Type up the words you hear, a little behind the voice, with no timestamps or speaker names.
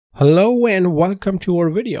Hello and welcome to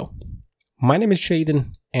our video. My name is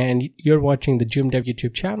Shaden and you're watching the Joomla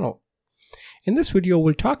YouTube channel. In this video,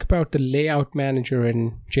 we'll talk about the layout manager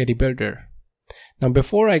in JD Builder. Now,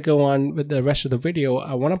 before I go on with the rest of the video,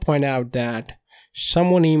 I want to point out that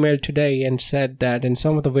someone emailed today and said that in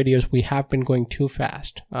some of the videos we have been going too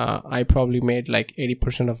fast. I probably made like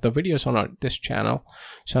 80% of the videos on this channel.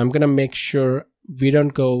 So I'm going to make sure we don't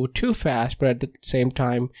go too fast, but at the same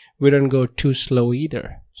time, we don't go too slow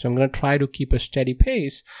either. So I'm going to try to keep a steady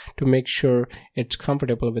pace to make sure it's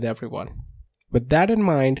comfortable with everyone. With that in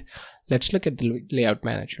mind, let's look at the layout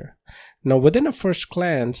manager. Now, within a first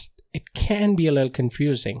glance, it can be a little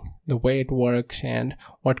confusing, the way it works and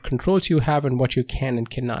what controls you have and what you can and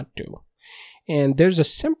cannot do. And there's a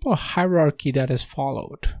simple hierarchy that is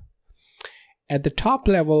followed. At the top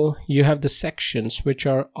level, you have the sections, which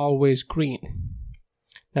are always green.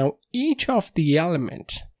 Now, each of the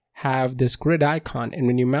elements have this grid icon, and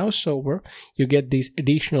when you mouse over, you get these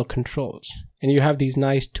additional controls. And you have these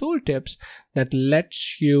nice tooltips that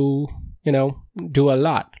lets you, do a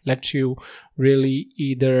lot. Lets you really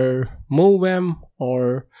either move them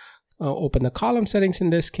or open the column settings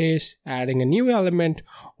in this case, adding a new element,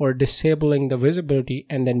 or disabling the visibility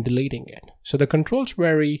and then deleting it. So the controls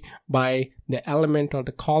vary by the element or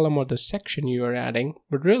the column or the section you are adding,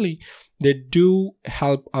 but really they do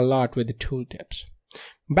help a lot with the tooltips.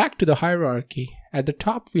 Back to the hierarchy. At the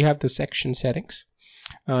top, we have the section settings.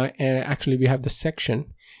 Actually, we have the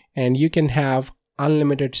section, and you can have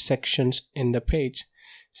unlimited sections in the page.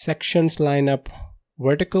 Sections line up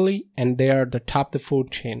vertically, and they are the top of the food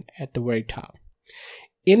chain at the very top.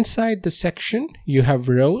 Inside the section, you have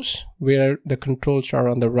rows where the controls are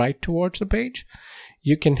on the right towards the page.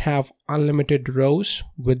 You can have unlimited rows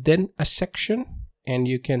within a section, and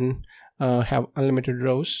you can have unlimited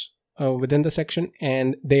rows within the section,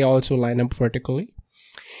 and they also line up vertically.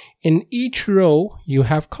 In each row, you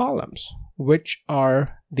have columns, which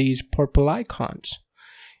are these purple icons.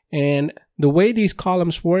 And the way these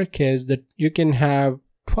columns work is that you can have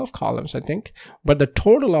 12 columns, I think, but the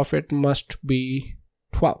total of it must be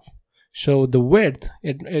 12. So the width,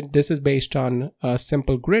 this is based on a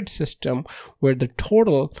simple grid system where the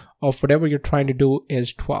total of whatever you're trying to do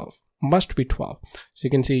is 12. Must be 12. So you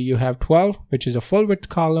can see you have 12, which is a full width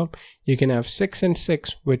column. You can have 6 and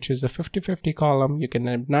 6, which is a 50-50 column. You can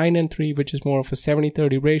have 9 and 3, which is more of a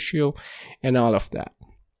 70-30 ratio, and all of that.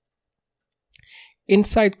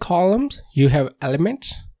 Inside columns, you have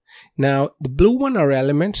elements. Now, the blue one are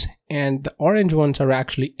elements, and the orange ones are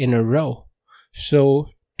actually in a row. So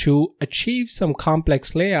to achieve some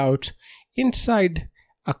complex layouts, inside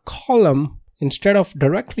a column, instead of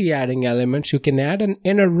directly adding elements, you can add an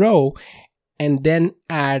inner row and then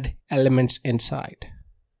add elements inside.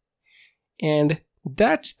 And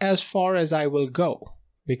that's as far as I will go,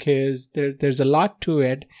 because there's a lot to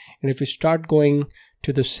it. And if you start going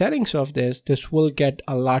to the settings of this will get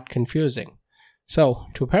a lot confusing. So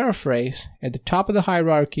to paraphrase, at the top of the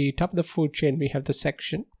hierarchy, top of the food chain, we have the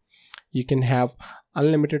section. You can have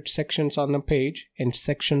unlimited sections on the page, and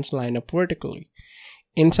sections line up vertically.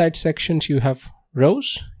 Inside sections, you have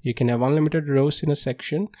rows. You can have unlimited rows in a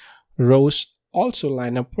section. Rows also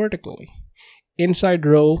line up vertically. Inside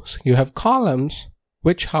rows, you have columns,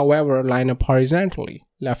 which however line up horizontally,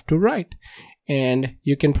 left to right. And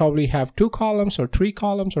you can probably have 2 columns or 3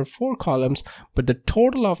 columns or 4 columns, but the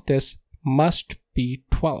total of this must be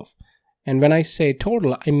 12. And when I say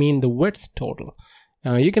total, I mean the width total.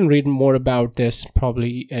 You can read more about this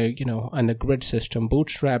probably, on the grid system.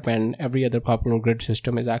 Bootstrap and every other popular grid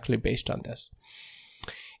system is actually based on this.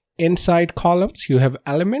 Inside columns, you have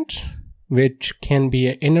elements, which can be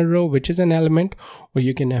an inner row, which is an element, or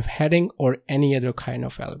you can have heading or any other kind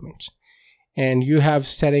of elements. And you have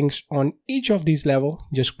settings on each of these levels.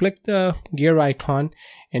 Just click the gear icon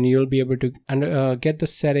and you'll be able to get the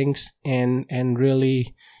settings and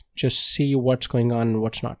really just see what's going on and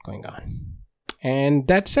what's not going on. And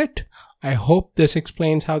that's it. I hope this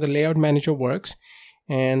explains how the layout manager works.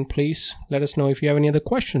 And please let us know if you have any other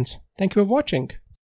questions. Thank you for watching.